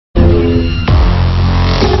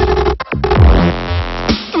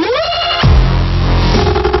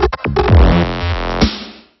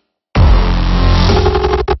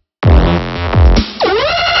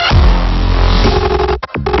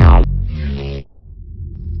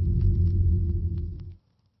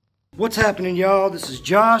What's happening, y'all? This is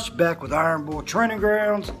Josh back with Iron Bull Training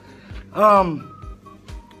Grounds. I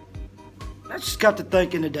just got to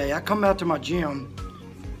thinking today. I come out to my gym.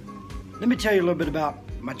 Let me tell you a little bit about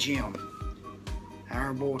my gym,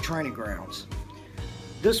 Iron Bull Training Grounds.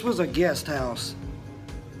 This was a guest house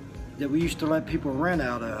that we used to let people rent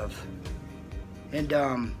out of.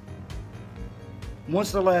 And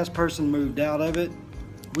once the last person moved out of it,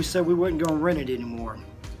 we said we wasn't going to rent it anymore.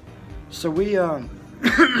 So we, or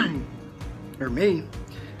me,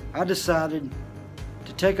 I decided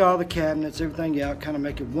to take all the cabinets, everything out, kind of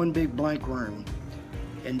make it one big blank room.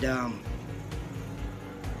 And I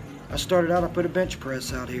started out, I put a bench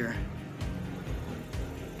press out here.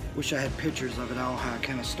 Wish I had pictures of it all, how I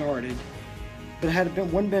kind of started. But I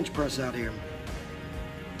had one bench press out here.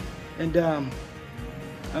 And I'm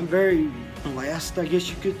very blessed, I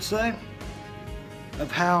guess you could say,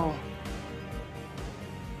 of how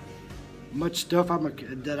much stuff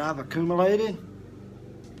that I've accumulated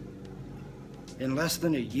in less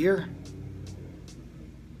than a year.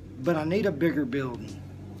 But I need a bigger building,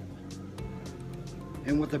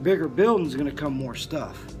 and with a bigger building is going to come more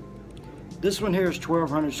stuff. This one here is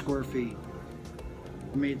 1,200 square feet.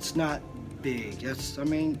 I mean, it's not big. I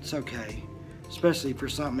mean, it's okay, especially for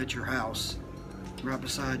something at your house, right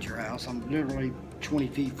beside your house. I'm literally 20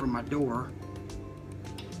 feet from my door.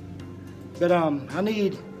 But I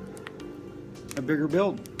need a bigger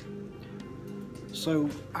building. So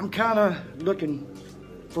I'm kind of looking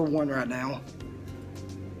for one right now.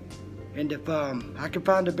 And if I can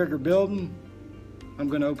find a bigger building, I'm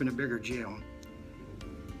going to open a bigger gym.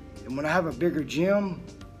 And when I have a bigger gym,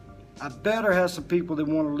 I better have some people that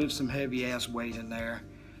want to lift some heavy ass weight in there.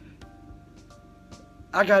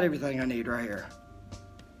 I got everything I need right here.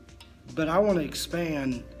 But I want to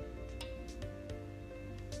expand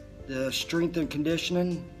the strength and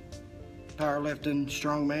conditioning, powerlifting,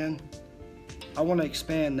 strongman. I want to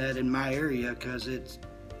expand that in my area because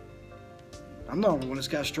I'm the only one that's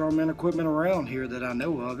got strongman equipment around here that I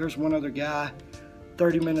know of. There's one other guy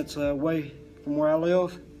 30 minutes away from where I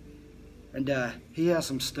live, and he has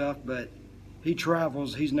some stuff, but he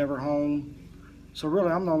travels, he's never home. So really,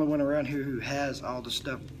 I'm the only one around here who has all the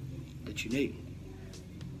stuff that you need,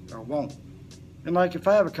 or won't. And like if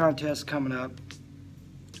I have a contest coming up,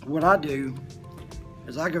 what I do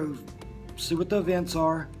is I go see what the events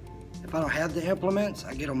are. If I don't have the implements,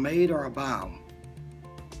 I get them made or I buy them.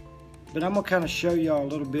 But I'm gonna kind of show y'all a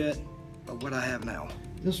little bit of what I have now.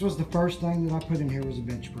 This was the first thing that I put in here, was a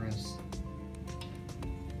bench press.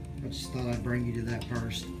 I just thought I'd bring you to that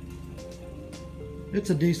first. It's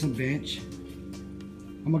a decent bench.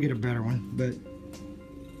 I'm gonna get a better one, but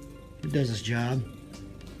it does its job.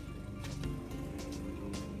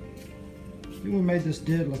 Then we made this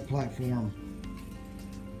deadlift platform.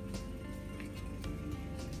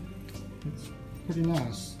 It's pretty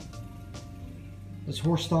nice. There's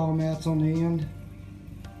horse stall mats on the end.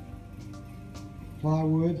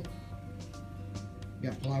 Plywood.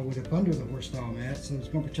 Got plywood up under the horse stall mat, so it's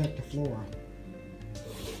going to protect the floor.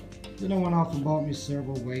 Then I went off and bought me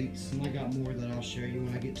several weights, and I got more that I'll show you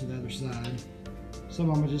when I get to the other side.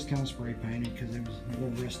 Some of them I just kind of spray painted because it was a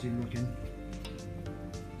little rusty looking.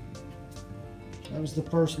 That was the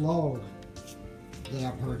first log that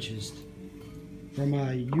I purchased from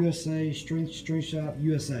USA Strength Shop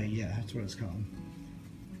USA. Yeah, that's what it's called.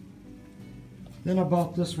 Then I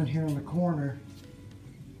bought this one here in the corner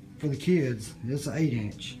for the kids. It's an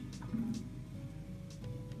 8-inch.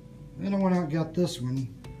 Then I went out and got this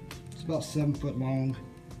one. It's about 7 foot long.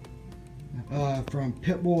 From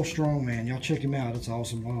Pitbull Strongman. Y'all check him out. It's an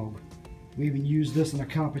awesome log. We even used this in a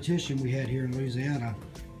competition we had here in Louisiana.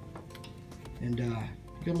 And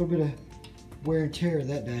got a little bit of wear and tear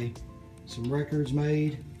that day. Some records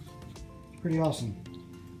made. Pretty awesome.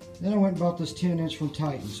 Then I went and bought this 10-inch from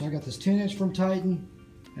Titan. So I got this 10-inch from Titan,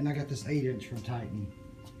 and I got this 8-inch from Titan.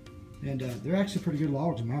 And they're actually pretty good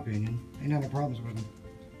logs in my opinion. Ain't had no problems with them.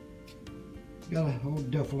 Got a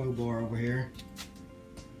old Duffalo bar over here.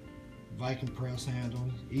 Viking press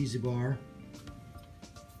handle, easy bar.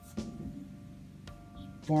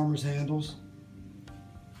 Farmer's handles.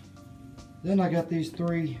 Then I got these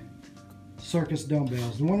 3 circus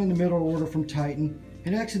dumbbells. The one in the middle order from Titan.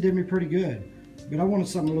 It actually did me pretty good. But I wanted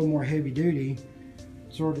something a little more heavy duty.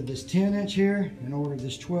 So I ordered this 10-inch here and ordered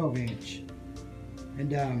this 12-inch.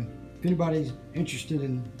 And if anybody's interested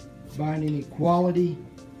in buying any quality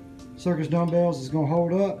circus dumbbells that's going to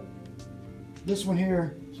hold up, this one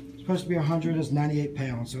here is supposed to be 100, it's 98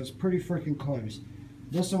 pounds. So it's pretty freaking close.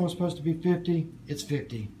 This one was supposed to be 50, it's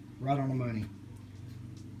 50. Right on the money.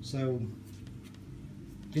 So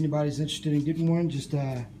if anybody's interested in getting one, just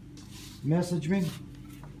message me.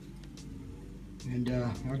 and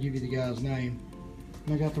I'll give you the guy's name.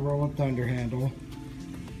 And I got the Rolling Thunder handle.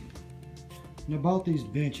 And I bought these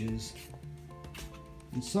benches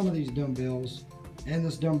and some of these dumbbells and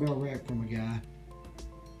this dumbbell rack from a guy.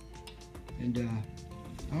 And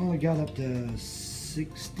I only got up to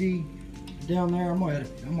 60 down there. I'm gonna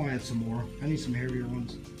add some more. I need some heavier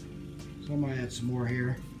ones, so I'm gonna add some more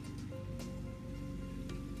here.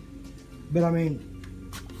 But I mean,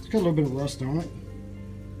 it's got a little bit of rust on it.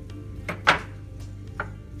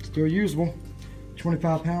 Still usable.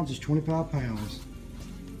 25 pounds is 25 pounds.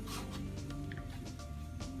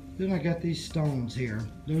 Then I got these stones here.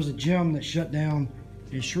 There's a gym that shut down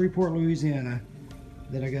in Shreveport, Louisiana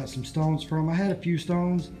that I got some stones from. I had a few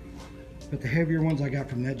stones, but the heavier ones I got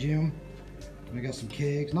from that gym. And I got some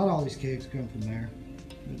kegs. Not all these kegs come from there,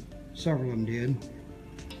 but several of them did.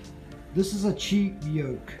 This is a cheap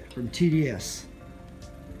yoke from TDS,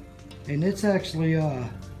 and it's actually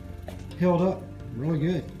held up really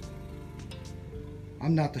good.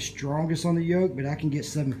 I'm not the strongest on the yoke, but I can get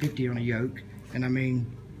 750 on a yoke, and I mean,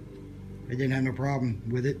 I didn't have no problem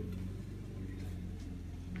with it.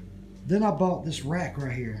 Then I bought this rack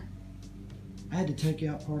right here. I had to take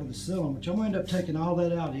out part of the ceiling, which I'm gonna end up taking all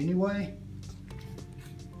that out anyway,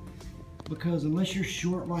 because unless you're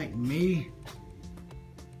short like me,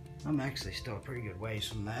 I'm actually still a pretty good ways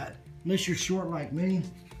from that. Unless you're short like me,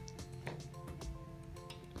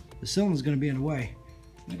 the ceiling's gonna be in the way.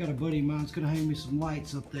 I got a buddy of mine that's gonna hang me some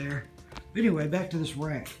lights up there. But anyway, back to this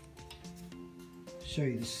rack. Show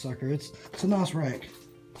you this sucker. It's a nice rack.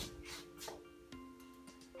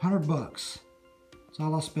 100 bucks. That's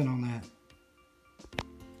all I spent on that.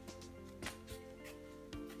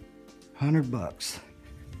 100 bucks.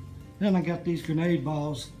 Then I got these grenade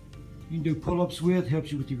balls. You can do pull-ups with,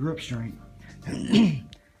 helps you with your grip strength.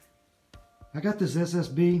 I got this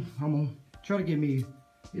SSB. I'm gonna try to get me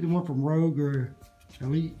either one from Rogue or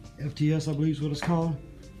Elite FTS, I believe is what it's called.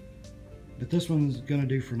 But this one's gonna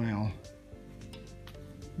do for now.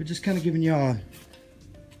 But just kind of giving y'all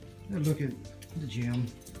a look at the gym.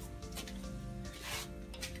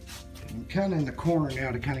 I'm kind of in the corner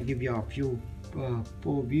now to kind of give y'all a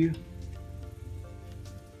full view.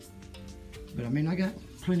 But I mean, I got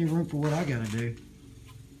plenty of room for what I gotta do.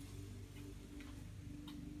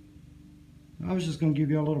 I was just gonna give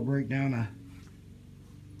you a little breakdown of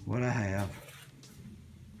what I have.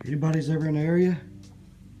 If anybody's ever in the area,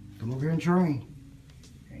 come over here and train.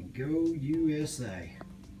 And go USA.